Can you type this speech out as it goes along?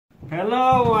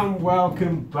Hello and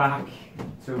welcome back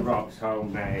to Rob's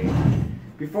Homemade.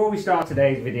 Before we start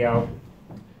today's video,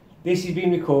 this has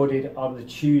been recorded on the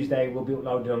Tuesday, will be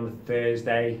uploaded on the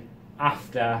Thursday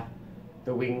after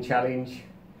the wing challenge.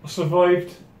 I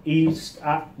survived.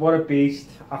 What a beast.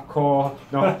 I call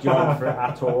not John for it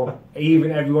at all.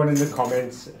 Even everyone in the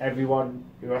comments, everyone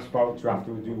who I spoke to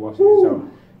afterwards who watched it, so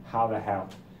how the hell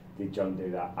did John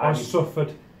do that? I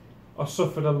suffered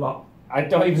a lot. I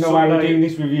don't even know why we're doing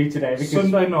this review today, because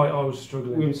Sunday night I was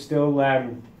struggling. we were still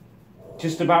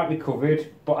just about recovered,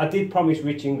 but I did promise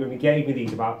Rich Ingham, he gave me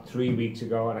these about 3 weeks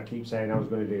ago, and I keep saying I was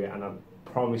going to do it, and I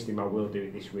promised him I will do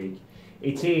it this week.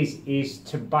 It is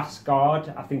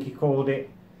Tabasco, I think he called it,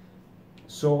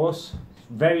 sauce. It's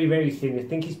very, very thin. I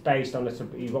think it's based on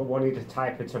he wanted a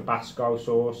type of Tabasco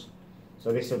sauce.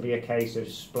 So this will be a case of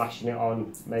splashing it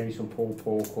on maybe some pulled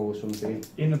pork or something.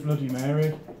 In the Bloody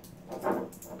Mary.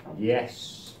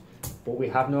 Yes, but we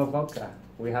have no vodka.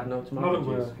 We have no tomato Not at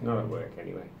juice. work. Not at work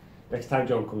anyway. Next time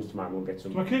John comes to mine, we'll get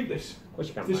some. Can I keep this? Of course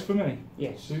you can. Is this for me?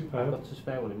 Yes. Super. I've got to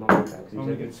spare one in my bag because he's I'm going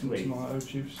going to to get some sweet tomato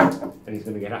juice. and he's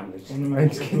going to get hammered. I'm going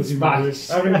And to get make it Bloody Mary.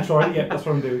 spiced. I haven't even tried it yet, that's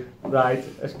what I'm doing. Right,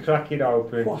 let's crack it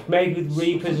open. What? It's made with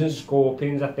reapers and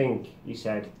scorpions, I think he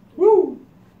said. Woo!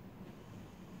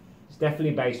 It's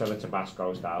definitely based on a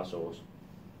Tabasco style sauce.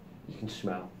 You can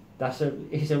smell.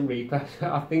 It's a reaper.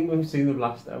 I think we've seen the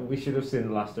last. We should have seen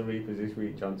the last of reapers this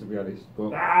week, John. To be honest,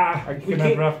 but I can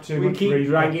never have too much. We keep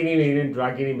reaper. dragging him in and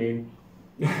dragging him in.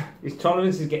 His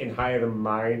tolerance is getting higher than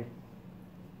mine,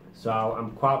 so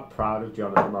I'm quite proud of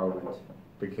John at the moment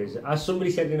because, as somebody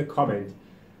said in a comment,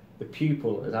 the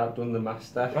pupil has outdone the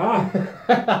master. Ah!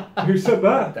 Who said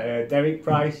that? Derek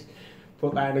Price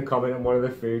put that in a comment on one of the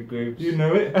food groups. You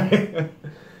know it.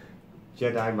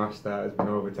 Jedi Master has been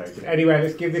overtaken. Anyway,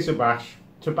 let's give this a bash.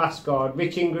 Tabasco.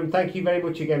 Rich Ingham, thank you very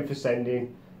much again for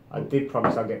sending. I did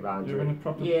promise I'll get round to Doing it. a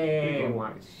proper Yeah, big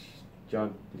one. right.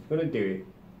 John, if you're going to do it,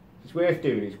 it's worth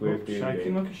doing, it's worth doing.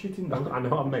 Shaking like a shitting dog. I know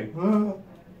what I mean.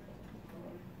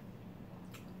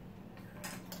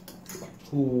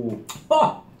 Ooh.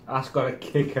 Oh! That's got a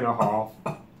kick and a half.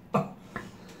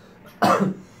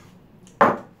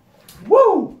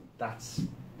 Woo! That's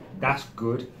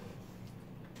good.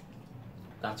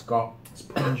 That's got. It's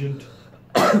pungent.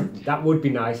 That would be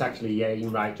nice, actually. Yeah,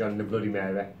 you're right, John. The Bloody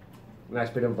Mary.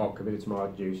 Nice bit of vodka, bit of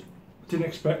tomato juice. Didn't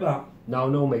expect that. No,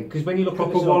 mate. Because when you look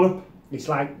Proper at the wallop. it's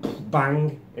like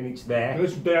bang, and it's there.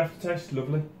 This day aftertaste,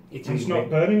 lovely. It It's is, not mate.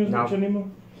 burning as No. much anymore.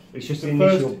 It's just The the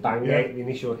initial first- bang, yeah. the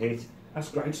initial hit. That's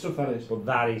great stuff, that is. But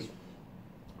that is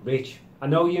rich. I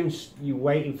know you're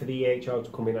waiting for the EHO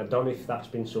to come in. I don't know if that's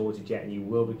been sorted yet, and you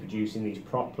will be producing these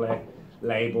properly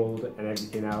labelled and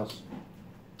everything else.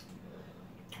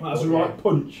 That's a right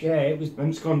punch. Yeah, it was. And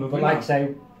it's gone lovely. But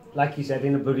like you said,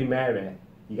 in a Bloody Mary,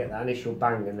 you get that initial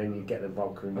bang, and then you get the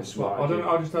vodka and the That's what tomato.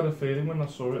 I just had a feeling when I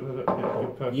saw it that it'd be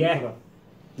perfect Yeah. for that.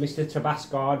 Mr.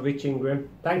 Tabasco, Rich Ingham,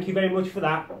 thank you very much for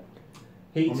that.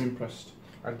 Heat. I'm impressed.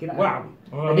 I'll give it Wow.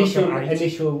 initial 8,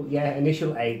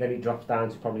 8. then it drops down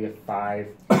to probably a 5.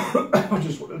 I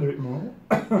just want to do it more.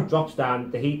 Drops down,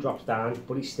 the heat drops down,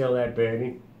 but it's still there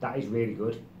burning. That is really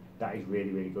good. That is really,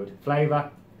 really good. Flavour,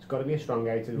 it's got to be a strong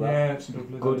 8 as well. Yeah, it's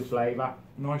lovely. Good flavour.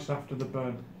 Nice after the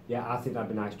burn. Yeah, I think that'd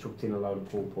be nice. Chucked in a load of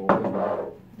pulled pork as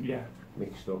well, Yeah.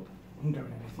 mixed up. I'm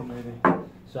doing anything really.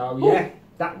 So yeah,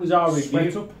 that was our Sweat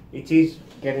review. up. It is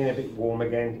getting a bit warm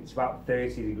again. It's about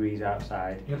 30 degrees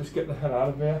outside. Yeah, let's get the hell out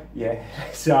of here. Yeah.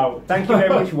 So thank you very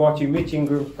much for watching. Rich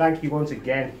Ingham, thank you once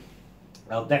again.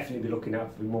 I'll definitely be looking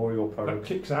out for more of your That products.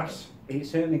 kicks ass. It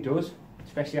certainly does,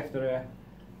 especially after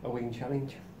a wing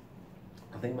challenge.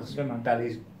 I think my Yeah, man.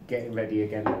 belly's getting ready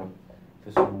again now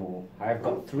for some more. I've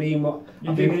got 3 more.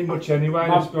 You didn't eat much anyway,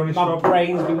 let's be honest, my Rob.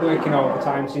 brain's been working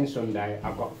overtime since Sunday.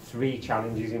 I've got 3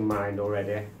 challenges in mind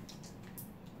already.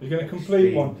 You're going to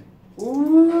complete one.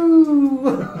 Ooh!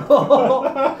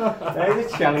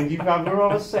 There's a challenge. You've ever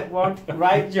on a set one.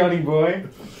 Right, Johnny boy.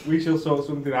 We shall sort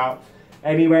something out.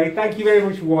 Anyway, thank you very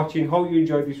much for watching. Hope you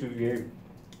enjoyed this review.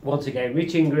 Once again,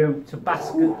 Rich Ingham,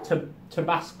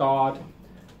 Tabasco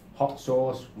hot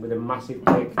sauce with a massive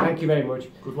kick. Thank you very much.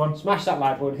 Good one. Smash that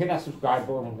like button, hit that subscribe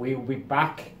button. We'll be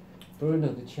back for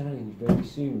another challenge very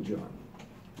soon, John.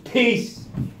 Peace!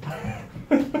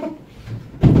 I'm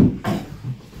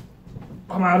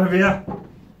out of here.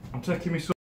 I'm taking my son.